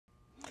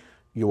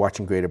You're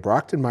watching Greater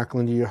Brockton. Mark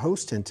Lindy, your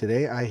host, and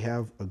today I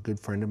have a good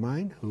friend of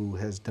mine who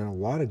has done a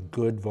lot of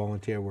good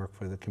volunteer work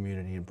for the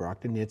community in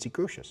Brockton, Nancy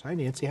Krushas. Hi,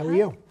 Nancy. How are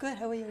you? Good.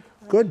 How are you?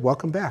 Good.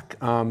 Welcome back.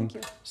 Thank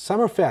you.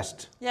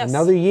 Summerfest. Yes.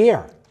 Another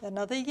year.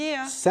 Another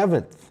year.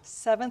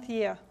 Seventh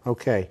year.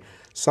 Okay.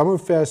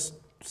 Summerfest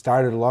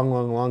started a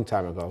long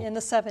time ago. In the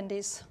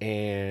 70s.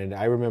 And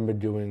I remember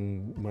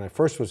doing, when I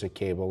first was at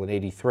cable in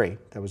 '83,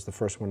 that was the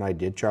first one I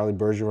did. Charlie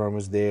Bergeron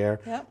was there.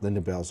 Yep. Linda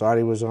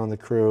Belzotti was on the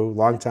crew,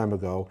 long time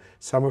ago.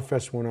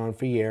 Summerfest went on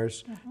for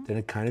years. Then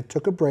it kind of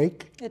took a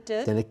break. It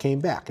did. Then it came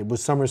back. It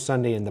was Summer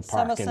Sunday in the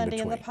park Summer in Sunday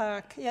between. in the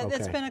park. Yeah, Okay.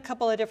 It's been a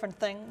couple of different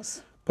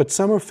things. But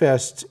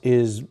Summerfest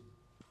is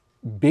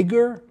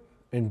bigger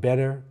and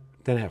better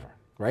than ever,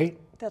 right?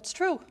 That's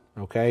true.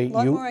 Okay. A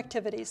lot more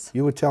activities.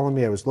 You were telling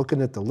me, I was looking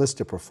at the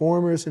list of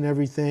performers and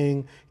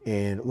everything,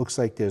 and it looks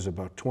like there's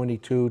about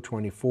 22,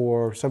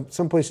 24,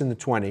 someplace in the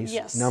 20s,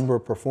 Yes. number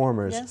of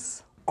performers.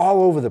 Yes.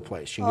 All over the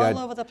place. All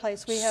over the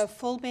place. We have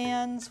full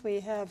bands, we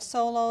have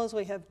solos,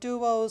 we have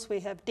duos, we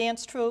have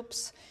dance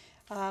troupes,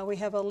 we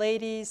have a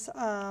ladies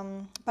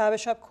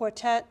barbershop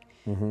quartet.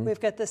 We've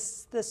got the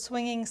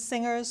swinging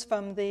singers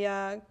from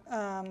the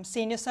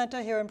senior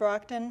center here in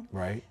Brockton.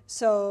 Right.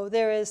 So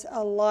there is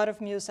a lot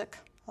of music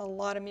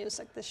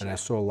this year. And I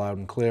saw Loud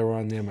and Clear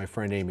on there. My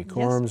friend Amy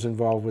Corum's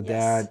involved with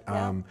Yes. that.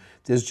 Yeah.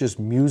 There's just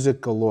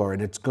music galore,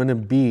 and it's going to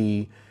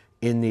be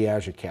in the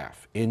Azure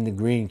Caf, in the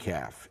Green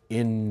Caf,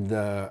 in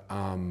the,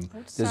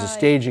 there's a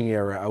staging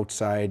area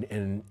outside,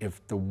 and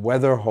if the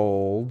weather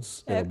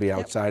holds, it'll be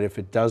outside. If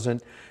it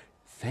doesn't,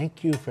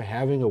 thank you for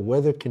having a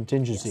weather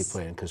contingency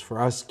plan, because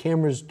for us,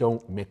 cameras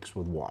don't mix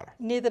with water.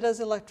 Neither does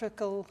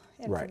electrical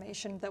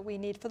information that we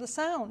need for the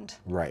sound.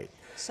 Right.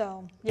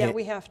 So, yeah,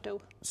 we have to.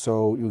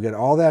 So you get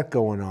all that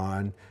going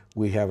on.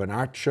 We have an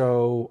art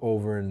show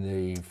over in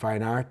the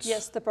Fine Arts.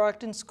 Yes, the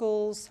Brockton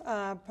schools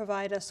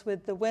provide us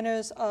with the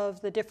winners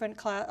of the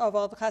different of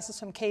all the classes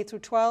from K through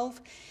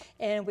 12,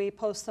 and we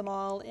post them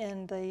all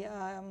in the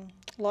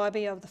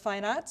lobby of the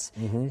Fine Arts,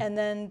 and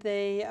then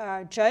they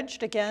are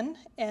judged again,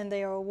 and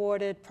they are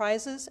awarded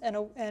prizes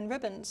and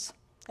ribbons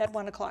at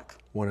 1 o'clock.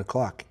 1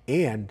 o'clock.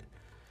 And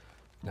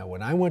now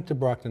when I went to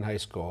Brockton High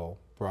School,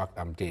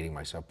 I'm dating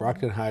myself,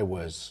 Brockton High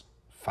was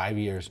 5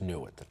 years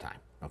new at the time.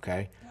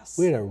 Okay, Yes.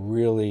 we had a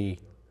really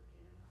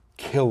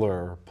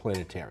killer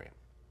planetarium,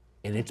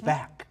 and it's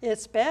back.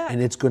 It's back.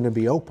 And it's going to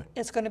be open.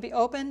 It's going to be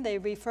open. They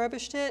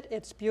refurbished it.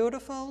 It's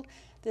beautiful.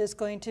 There's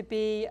going to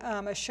be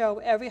a show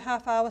every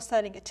half hour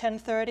starting at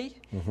 10:30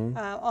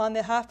 on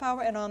the half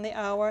hour and on the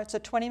hour. It's a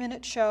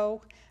 20-minute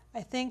show.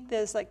 I think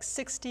there's like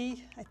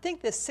 60. I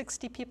think there's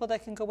 60 people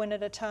that can go in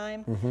at a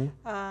time.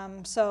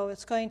 So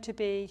it's going to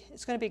be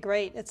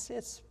great.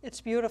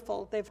 It's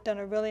beautiful. They've done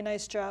a really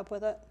nice job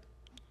with it.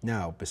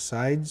 Now,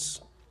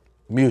 besides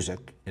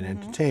music and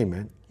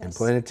entertainment and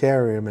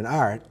planetarium and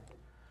art,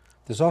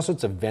 there's all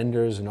sorts of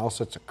vendors and all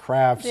sorts of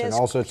crafts and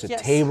all sorts of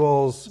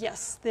tables.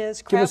 Yes,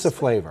 there's crafts. Give us a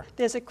flavor.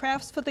 There's a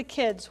crafts for the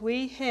kids.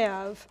 We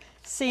have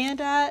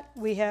sand art,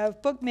 we have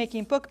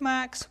making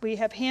bookmarks, we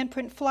have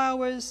handprint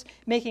flowers,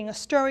 making a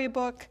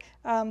storybook.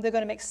 They're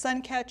going to make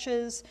sun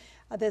catches.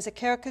 There's a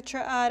caricature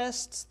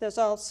artist. There's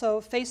also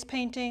face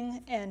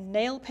painting and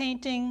nail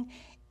painting.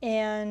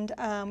 And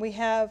we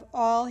have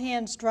all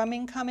hands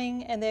drumming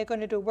coming, and they're going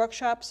to do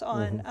workshops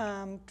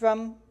on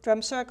drum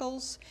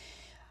circles.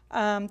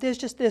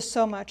 There's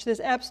so much. There's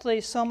absolutely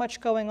so much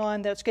going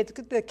on. That's good.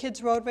 The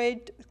kids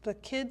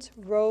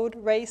road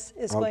race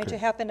is going to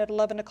happen at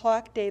 11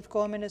 o'clock. Dave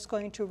Gorman is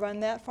going to run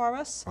that for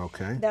us.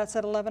 Okay. That's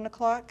at 11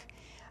 o'clock.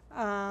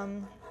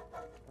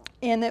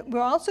 And that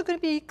we're also going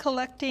to be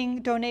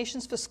collecting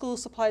donations for school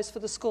supplies for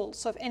the schools.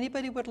 So if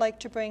anybody would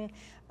like to bring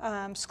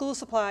school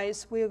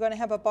supplies, we are going to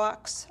have a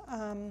box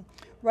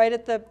right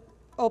at the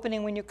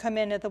opening when you come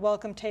in at the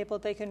welcome table.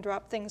 They can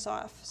drop things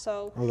off.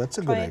 So that's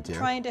a good idea.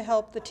 Trying to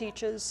help the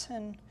teachers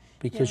and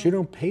because you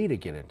don't pay to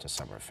get into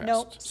Summerfest.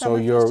 No, so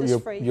Summerfest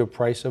is free. your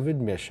price of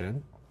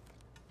admission,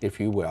 if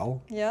you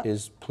will,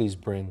 is please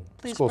bring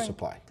school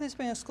supply. Please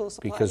bring a school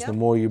supply. Because the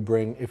more you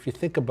bring, if you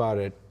think about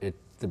it, at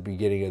the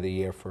beginning of the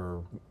year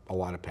for a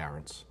lot of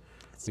parents,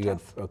 we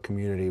have a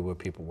community where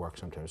people work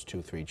sometimes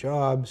 2-3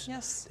 jobs.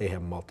 Yes. They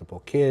have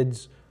multiple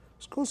kids.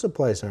 School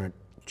supplies aren't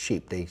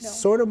cheap. They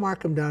sort of mark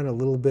them down a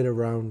little bit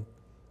around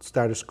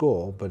start of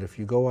school, but if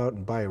you go out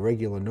and buy a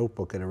regular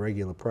notebook at a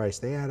regular price,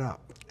 they add up.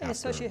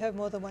 Especially if you have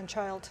more than one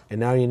child. And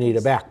now you need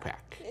a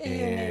backpack.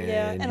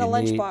 And a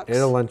lunchbox. And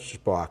a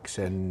lunchbox,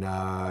 and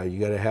you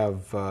got to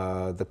have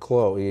the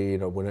clothes. You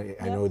know,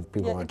 I know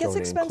people aren't donating clothes, it gets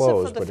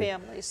expensive for the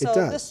family. So it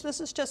does. This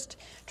is just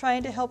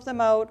trying to help them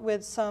out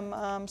with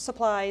some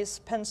supplies,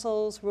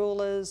 pencils,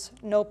 rulers,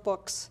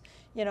 notebooks.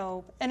 You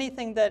know,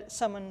 anything that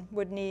someone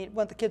would need,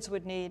 what the kids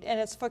would need, and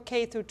it's for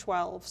K through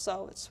 12.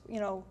 So it's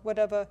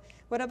whatever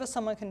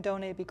someone can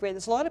donate would be great.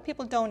 There's a lot of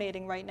people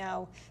donating right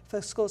now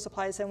for school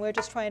supplies, and we're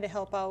just trying to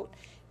help out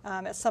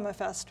at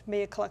Summerfest,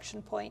 be a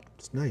collection point.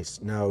 It's nice.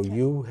 Now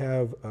you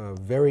have a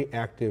very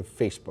active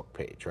Facebook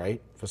page,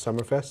 right, for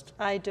Summerfest?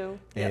 I do.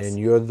 And yes.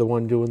 you're the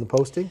one doing the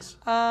postings?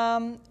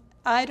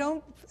 I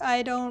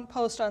don't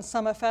post on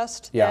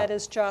Summerfest. Yeah. That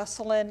is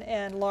Jocelyn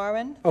and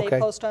Lauren. Okay. They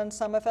post on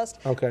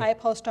Summerfest. Okay. I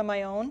post on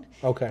my own.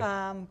 Okay.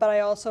 But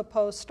I also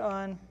post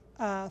on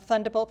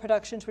Thunderbolt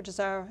Productions, which is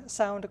our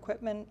sound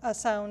equipment,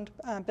 sound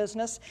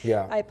business.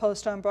 Yeah. I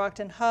post on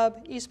Brockton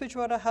Hub, East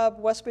Bridgewater Hub,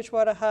 West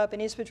Bridgewater Hub,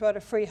 and East Bridgewater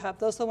Free Hub.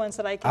 Those are the ones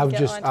that I can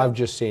get onto. I've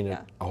just seen it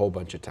Yeah. a whole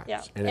bunch of times,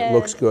 Yeah. and it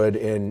looks good.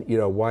 And you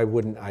know, why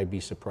wouldn't I be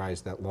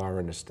surprised that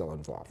Lauren is still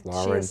involved?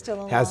 Lauren is still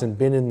involved. hasn't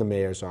been in the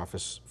mayor's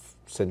office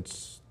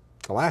since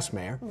the last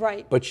mayor,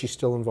 Right. But she's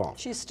still involved.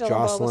 She's still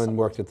involved with Jocelyn some-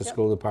 worked at the Yep.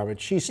 school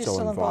department. She's still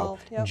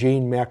involved. Yep.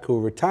 Jean Mack,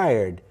 who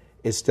retired,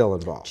 is still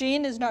involved.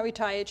 Jean is not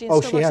retired. Jean Oh,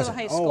 still she works at hasn't.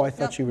 the high school. Oh, I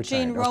thought Yep. she retired.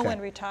 Jean Okay. Rowan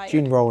retired.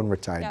 Jean Rowan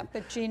retired. Yeah,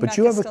 but Jean But Mack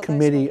you is have a still high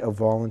committee school. of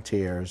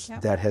volunteers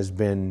Yep. that has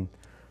been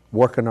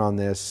working on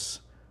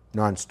this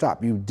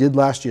nonstop. You did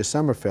last year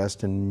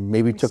Summerfest and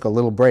maybe took a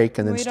little break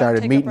and then We don't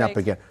started take a meeting up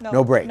break. again. No,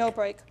 No break. No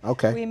break.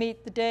 Okay. We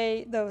meet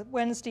the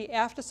Wednesday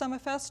after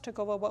Summerfest to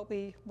go over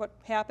what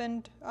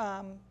happened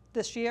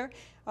this year,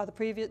 or the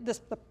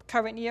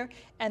current year,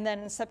 and then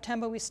in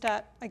September we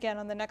start again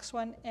on the next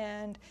one,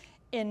 and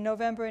in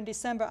November and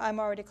December I'm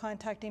already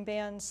contacting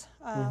bands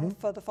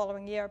for the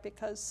following year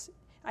because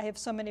I have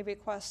so many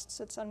requests.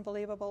 It's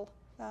unbelievable.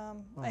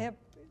 I have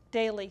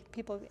daily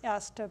people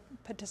ask to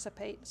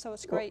participate, so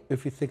it's great. Well,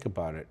 if you think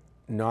about it,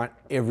 not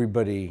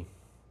everybody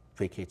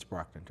vacates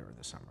Brockton during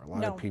the summer. A lot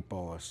No. of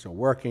people are still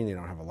working, they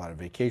don't have a lot of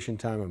vacation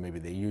time, or maybe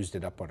they used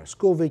it up on a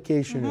school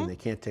vacation and they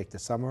can't take the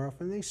summer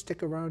off, and they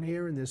stick around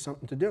here and there's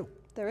something to do.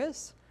 There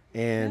is.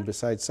 And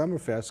besides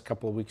Summerfest, a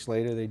couple of weeks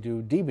later, they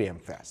do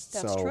DBAM Fest.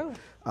 That's true.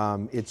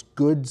 It's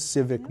good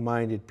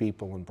civic-minded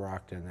people in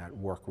Brockton that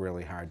work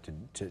really hard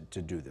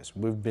to do this.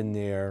 We've been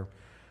there.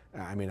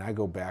 I mean, I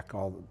go back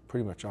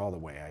pretty much all the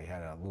way. I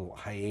had a little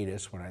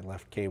hiatus when I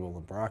left cable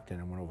in Brockton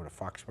and went over to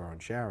Foxborough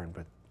and Sharon,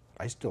 but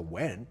I still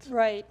went.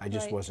 Right. I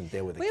just right. wasn't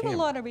there with the We have camera.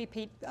 a lot of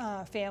repeat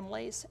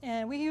families,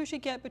 and we usually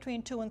get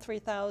between 2,000 and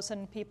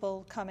 3,000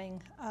 people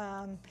coming.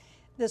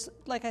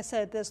 Like I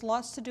said, there's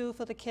lots to do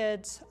for the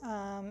kids,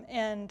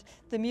 and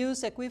the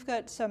music. We've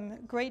got some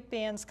great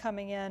bands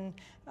coming in.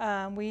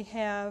 We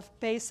have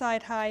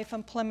Bayside High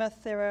from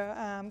Plymouth.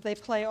 They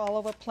play all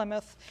over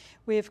Plymouth.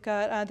 We've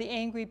got the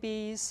Angry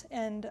Bees,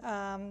 and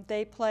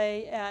they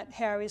play at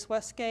Harry's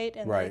Westgate,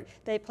 and Right.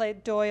 they play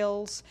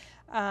Doyle's.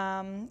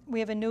 We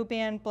have a new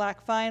band,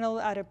 Black Vinyl,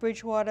 out of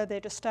Bridgewater. They're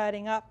just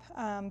starting up,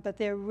 but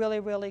they're really,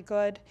 really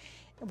good.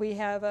 We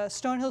have a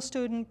Stonehill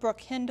student,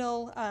 Brooke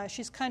Hindle.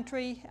 She's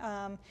country,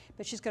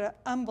 but she's got an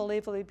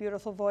unbelievably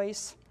beautiful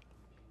voice.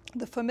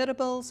 The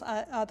Formidables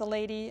are the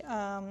lady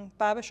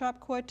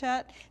barbershop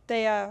quartet.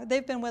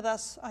 They've been with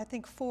us, I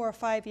think, 4 or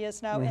 5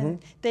 years now,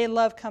 and they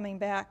love coming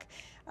back.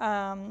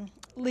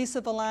 Lisa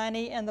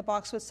Villani and the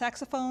Boxwood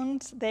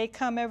Saxophones, they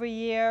come every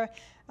year.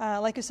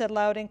 Like you said,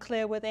 Loud and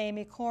Clear with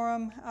Amy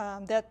Coram.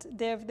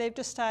 They've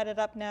just started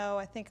up now.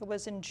 I think it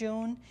was in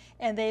June,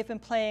 and they've been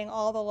playing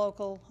all the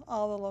local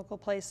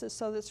places.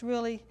 So it's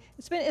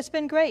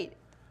been great.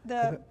 I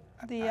got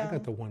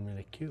the 1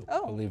 minute cue.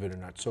 Oh. Believe it or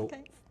not. So,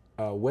 Okay.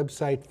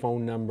 website,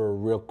 phone number,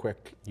 real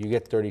quick. You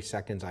get 30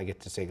 seconds. I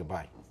get to say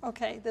goodbye.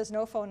 Okay, there's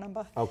no phone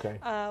number. Okay.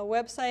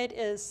 Website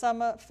is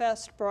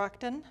Summerfest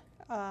Brockton.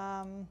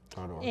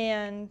 .org.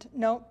 And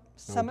no,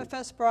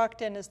 Summerfest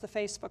Brockton is the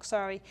Facebook,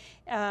 sorry.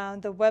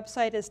 The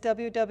website is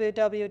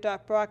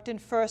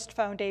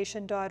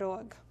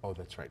www.brocktonfirstfoundation.org. Oh,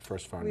 that's right.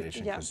 First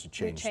Foundation, Yeah, because you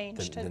we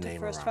changed the to name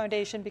First around.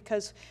 Foundation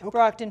because Okay.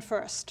 Brockton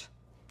First.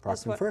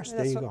 Brockton First.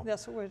 There you go.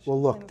 That's what we're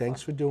Well, look, aiming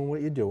thanks for. for doing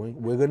what you're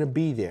doing. We're going to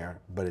be there,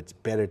 but it's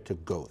better to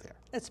go there.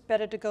 It's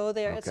better to go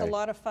there. It's a Okay.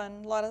 lot of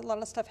fun, a lot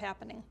of stuff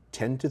happening.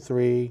 10 to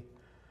 3,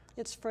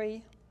 It's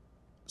free.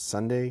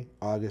 Sunday,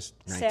 August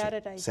 19th.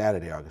 Saturday.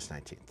 Saturday, August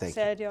 19th. Thank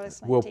Saturday, you.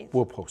 August 19th.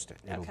 We'll post it.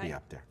 It'll Okay. be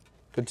up there.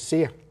 Good to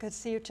see you. Good to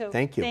see you too.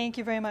 Thank you. Thank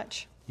you very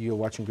much. You're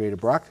watching Greater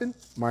Brockton.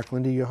 Mark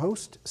Lindy, your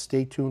host.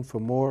 Stay tuned for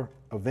more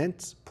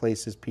events,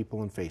 places,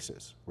 people, and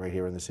faces right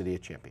here in the City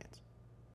of Champions.